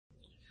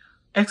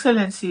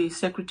Excellency,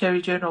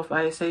 Secretary-General of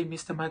ISA,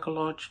 Mr. Michael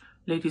Lodge,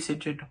 ladies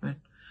and gentlemen.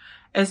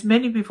 As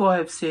many before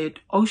have said,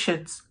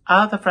 oceans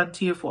are the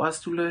frontier for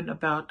us to learn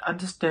about,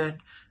 understand,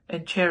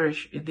 and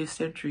cherish in this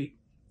century.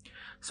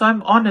 So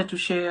I'm honored to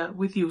share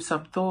with you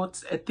some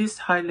thoughts at this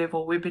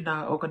high-level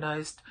webinar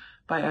organized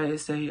by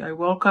ISA. I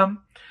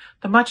welcome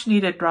the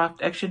much-needed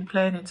draft action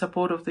plan in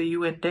support of the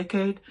UN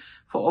Decade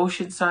for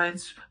Ocean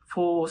Science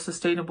for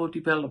Sustainable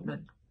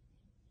Development.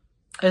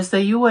 As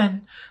the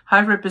UN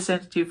High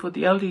Representative for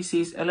the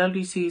LDCs,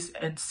 LLDCs,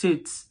 and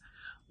SIDS,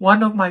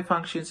 one of my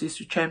functions is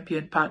to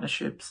champion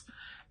partnerships.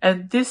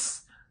 And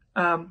this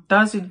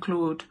does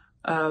include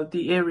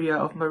the area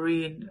of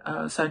marine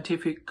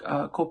scientific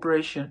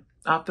cooperation.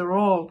 After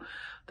all,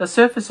 the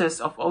surfaces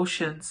of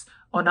oceans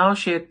on our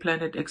shared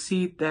planet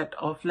exceed that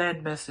of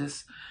land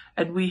masses,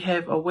 and we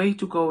have a way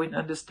to go in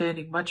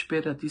understanding much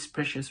better these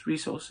precious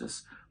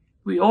resources.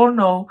 We all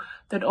know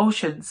that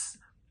oceans,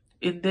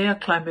 in their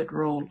climate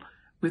role,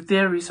 with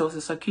their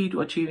resources, are key to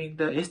achieving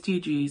the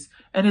SDGs,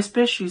 and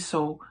especially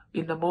so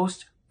in the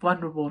most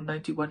vulnerable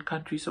 91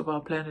 countries of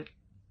our planet.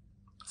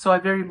 So I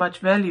very much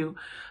value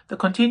the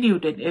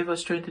continued and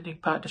ever-strengthening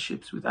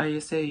partnerships with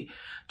ISA.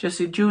 Just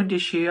in June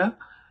this year,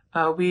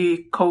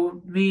 we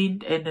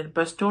convened an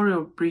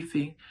ambassadorial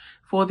briefing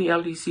for the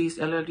LDCs,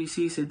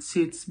 LLDCs, and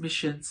SIDS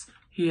missions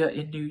here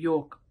in New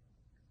York.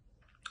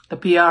 The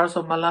PRs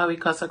of Malawi,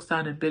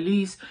 Kazakhstan, and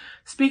Belize,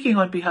 speaking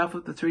on behalf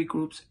of the three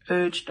groups,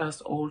 urged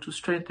us all to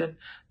strengthen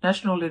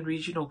national and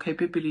regional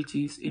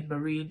capabilities in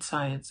marine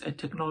science and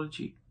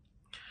technology.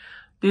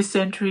 This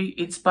century,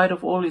 in spite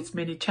of all its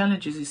many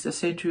challenges, is a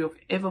century of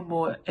ever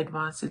more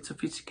advanced and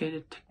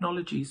sophisticated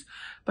technologies,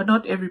 but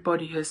not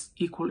everybody has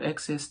equal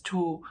access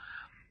to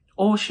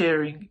or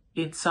sharing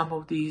in some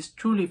of these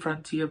truly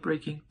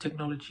frontier-breaking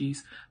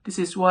technologies. This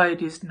is why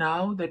it is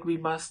now that we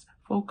must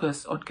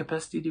focus on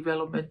capacity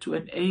development to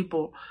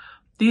enable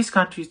these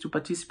countries to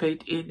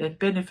participate in and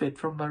benefit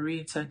from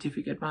marine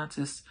scientific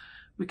advances.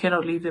 We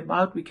cannot leave them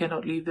out. We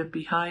cannot leave them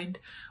behind.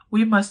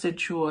 We must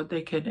ensure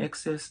they can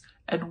access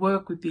and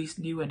work with these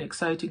new and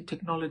exciting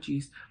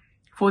technologies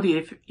for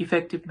the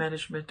effective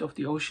management of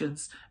the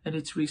oceans and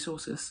its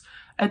resources.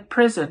 At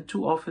present,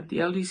 too often, the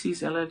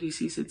LDCs,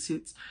 LLDCs, and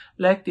SIDS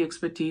lack the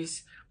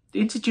expertise, the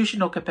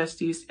institutional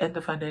capacities, and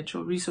the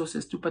financial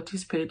resources to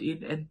participate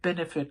in and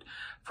benefit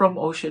from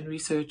ocean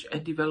research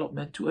and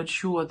development to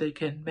ensure they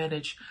can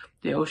manage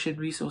their ocean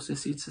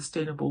resources in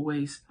sustainable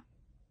ways.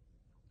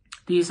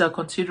 These are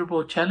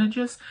considerable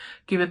challenges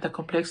given the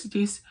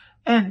complexities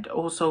and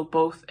also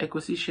both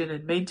acquisition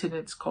and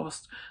maintenance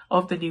costs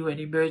of the new and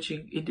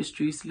emerging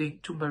industries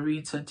linked to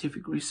marine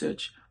scientific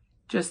research.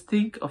 Just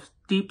think of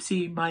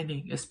deep-sea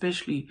mining,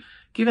 especially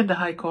given the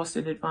high cost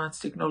and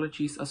advanced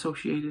technologies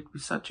associated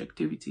with such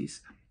activities.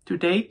 To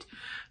date,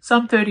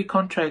 some 30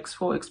 contracts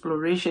for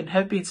exploration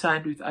have been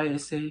signed with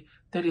ISA.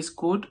 That is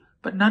good,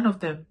 but none of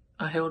them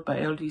are held by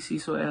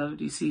LDCs or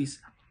LLDCs.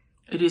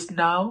 It is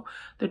now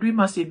that we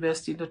must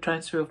invest in the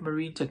transfer of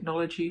marine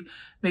technology,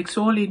 make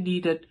sorely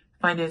needed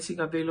financing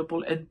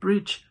available, and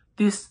bridge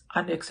this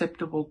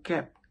unacceptable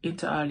gap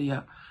inter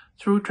alia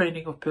through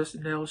training of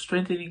personnel,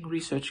 strengthening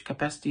research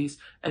capacities,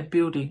 and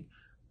building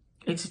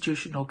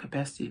institutional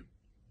capacity.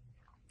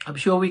 I'm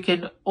sure we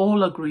can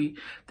all agree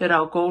that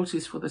our goals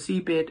is for the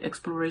seabed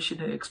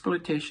exploration and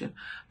exploitation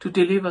to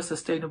deliver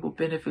sustainable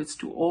benefits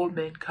to all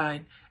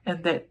mankind,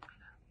 and that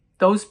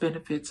those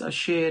benefits are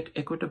shared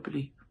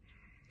equitably.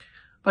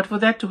 But for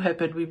that to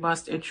happen, we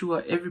must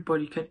ensure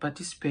everybody can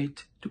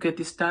participate. To get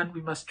this done,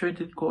 we must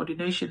strengthen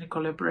coordination and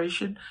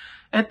collaboration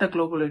at the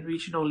global and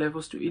regional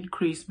levels to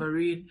increase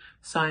marine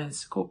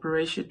science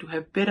cooperation, to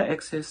have better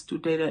access to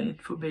data and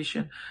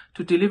information,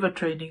 to deliver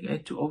training,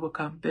 and to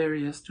overcome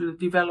barriers to the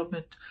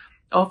development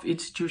of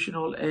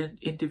institutional and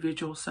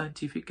individual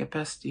scientific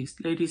capacities.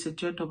 Ladies and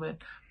gentlemen,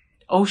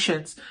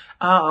 oceans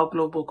are our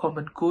global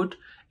common good,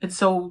 and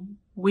so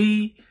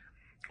we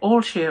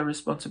all share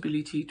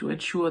responsibility to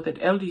ensure that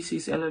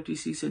LDCs,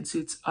 LLDCs, and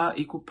SIDS are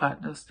equal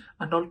partners,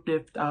 are not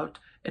left out,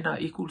 and are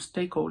equal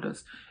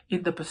stakeholders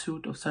in the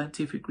pursuit of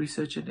scientific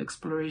research and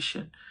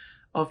exploration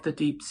of the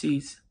deep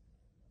seas.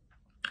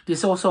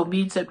 This also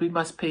means that we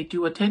must pay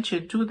due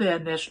attention to their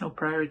national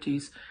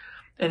priorities,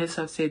 and as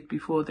I've said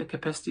before, the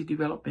capacity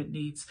development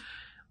needs.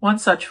 One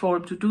such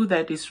forum to do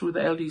that is through the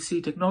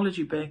LDC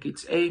Technology Bank.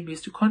 Its aim is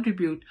to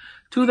contribute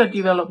to the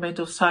development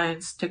of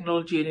science,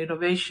 technology, and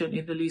innovation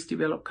in the least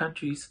developed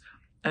countries.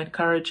 I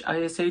encourage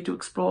ISA to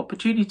explore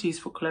opportunities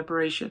for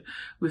collaboration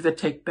with the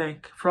Tech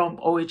Bank. From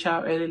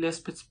OHR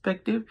LLS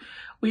perspective,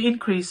 we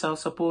increase our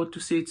support to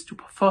SIDS to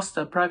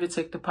foster private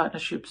sector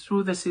partnerships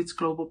through the SIDS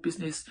Global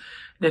Business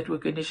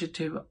Network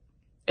Initiative.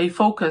 A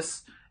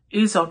focus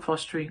is on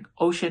fostering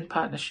ocean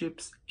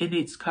partnerships in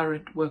its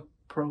current work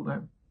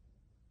program.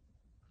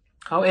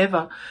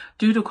 However,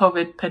 due to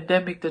COVID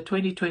pandemic, the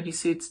 2020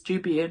 SIDS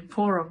GBN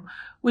Forum,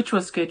 which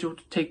was scheduled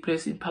to take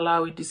place in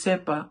Palau in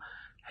December,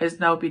 has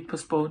now been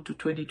postponed to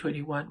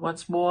 2021.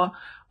 Once more,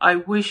 I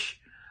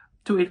wish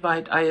to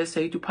invite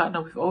ISA to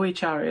partner with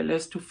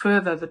OHR-LS to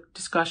further the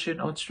discussion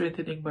on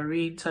strengthening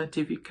marine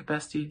scientific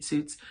capacity in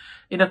SIDS.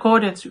 In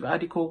accordance with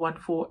Article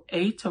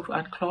 148 of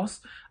UNCLOS,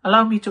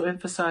 allow me to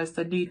emphasize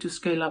the need to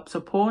scale up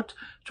support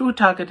through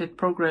targeted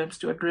programs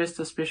to address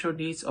the special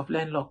needs of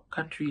landlocked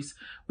countries.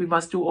 We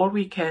must do all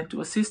we can to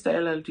assist the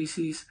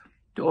LLDCs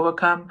to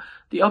overcome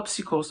the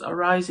obstacles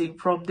arising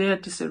from their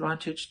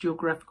disadvantaged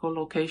geographical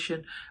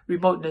location,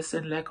 remoteness,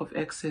 and lack of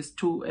access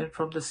to and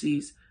from the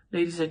seas.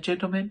 Ladies and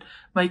gentlemen,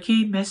 my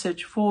key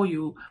message for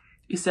you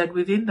is that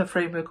within the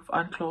framework of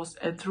UNCLOS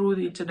and through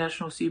the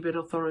International Seabed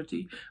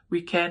Authority,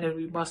 we can and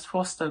we must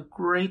foster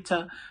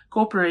greater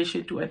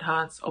cooperation to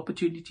enhance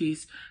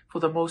opportunities for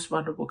the most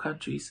vulnerable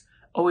countries.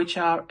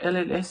 OHR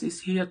LLS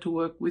is here to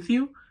work with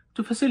you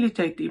to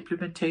facilitate the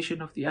implementation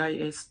of the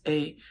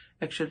ISA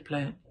Action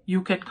Plan.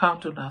 You can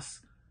count on us.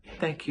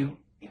 Thank you.